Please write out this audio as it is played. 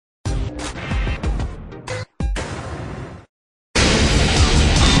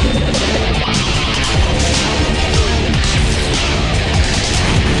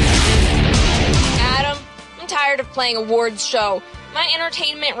playing awards show. My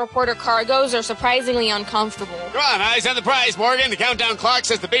entertainment reporter cargos are surprisingly uncomfortable. Come on, eyes on the prize, Morgan. The countdown clock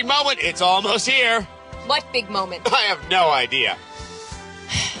says the big moment. It's almost here. What big moment? I have no idea.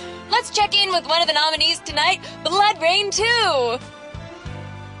 Let's check in with one of the nominees tonight, Bloodrayne 2.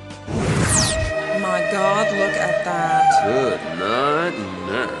 My God, look at that. Good night,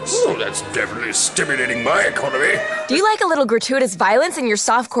 nurse. Oh, that's definitely stimulating my economy. Do you like a little gratuitous violence in your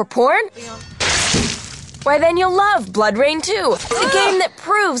softcore porn? Why, then you'll love Bloodrayne 2, the game that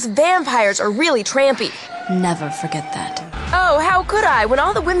proves vampires are really trampy. Never forget that. Oh, how could I, when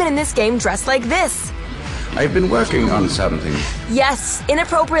all the women in this game dress like this? I've been working on something. Yes,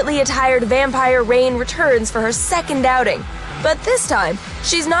 inappropriately attired vampire Rain returns for her second outing. But this time,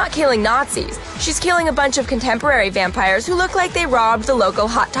 she's not killing Nazis. She's killing a bunch of contemporary vampires who look like they robbed the local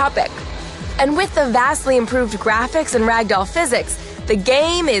Hot Topic. And with the vastly improved graphics and ragdoll physics, the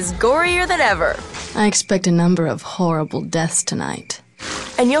game is gorier than ever. I expect a number of horrible deaths tonight.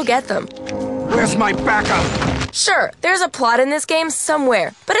 And you'll get them. Where's my backup? Sure, there's a plot in this game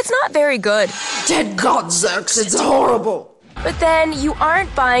somewhere, but it's not very good. Dead God, Zerx, it's horrible. But then, you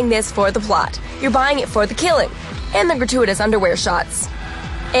aren't buying this for the plot. You're buying it for the killing. And the gratuitous underwear shots.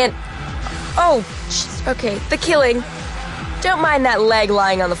 And... oh, okay, the killing. Don't mind that leg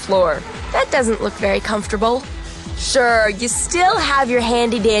lying on the floor. That doesn't look very comfortable. Sure, you still have your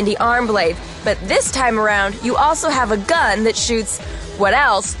handy-dandy arm blade, but this time around, you also have a gun that shoots... what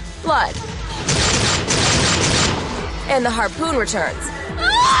else? Blood. And the harpoon returns.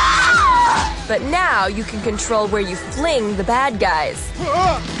 But now you can control where you fling the bad guys.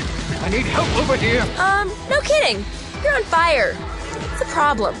 I need help over here. No kidding. You're on fire. It's a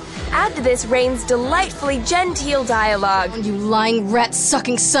problem. Add to this Rain's delightfully genteel dialogue. You lying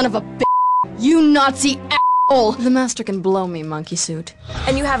rat-sucking son of a b****. You Nazi a**hole. The master can blow me, monkey suit.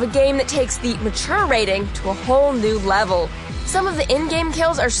 And you have a game that takes the mature rating to a whole new level. Some of the in-game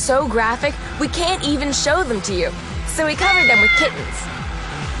kills are so graphic, we can't even show them to you. So we covered them with kittens.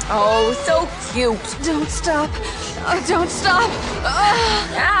 Oh, so cute. Don't stop. Oh, don't stop.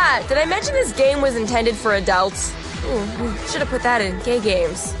 Did I mention this game was intended for adults? Ooh, should have put that in gay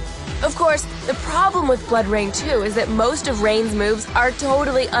games. Of course, the problem with Bloodrayne 2 is that most of Rain's moves are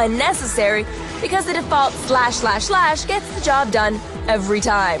totally unnecessary because the default /// gets the job done every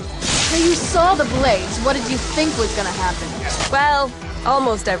time. Now you saw the blades. What did you think was gonna happen? Well,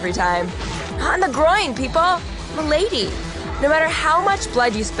 almost every time. On the groin, people. I'm a lady. No matter how much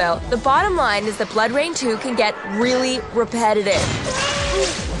blood you spill, the bottom line is that Bloodrayne 2 can get really repetitive.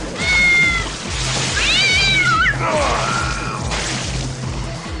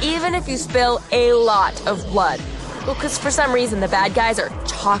 Even if you spill a lot of blood. Well, because for some reason the bad guys are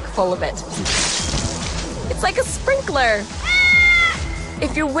chock full of it. It's like a sprinkler.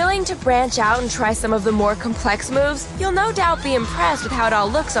 If you're willing to branch out and try some of the more complex moves, you'll no doubt be impressed with how it all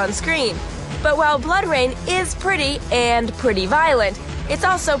looks on screen. But while Bloodrayne is pretty and pretty violent, it's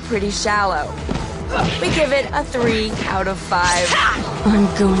also pretty shallow. We give it a 3 out of 5. I'm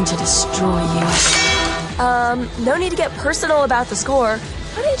going to destroy you. No need to get personal about the score.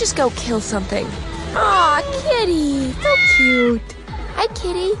 Why don't you just go kill something? Aw, kitty, so cute. Hi,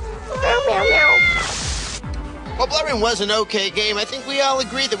 kitty. Meow, meow, meow. While Bloodrayne was an okay game, I think we all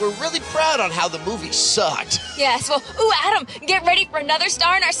agree that we're really proud on how the movie sucked. Yes, well, ooh, Adam, get ready for another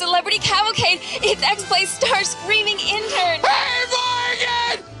star in our celebrity cavalcade. It's X-Play's star screaming intern. Hey,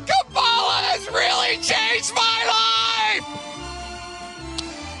 Morgan! Kabbalah has really changed my life!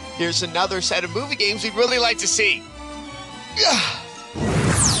 Here's another set of movie games we'd really like to see.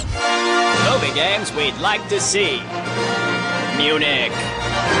 Movie games we'd like to see. Munich.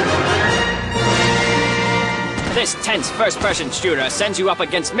 This tense first-person shooter sends you up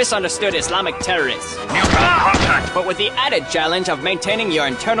against misunderstood Islamic terrorists. But with the added challenge of maintaining your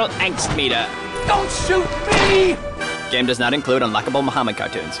internal angst meter. Don't shoot me! Game does not include unlockable Muhammad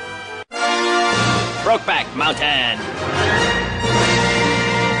cartoons. Brokeback Mountain.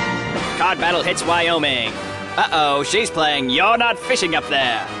 Card battle hits Wyoming. Uh-oh, she's playing You're Not Fishing Up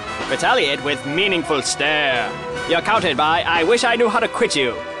There. Retaliate with meaningful stare. You're countered by I Wish I Knew How to Quit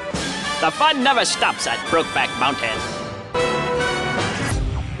You. The fun never stops at Brokeback Mountain.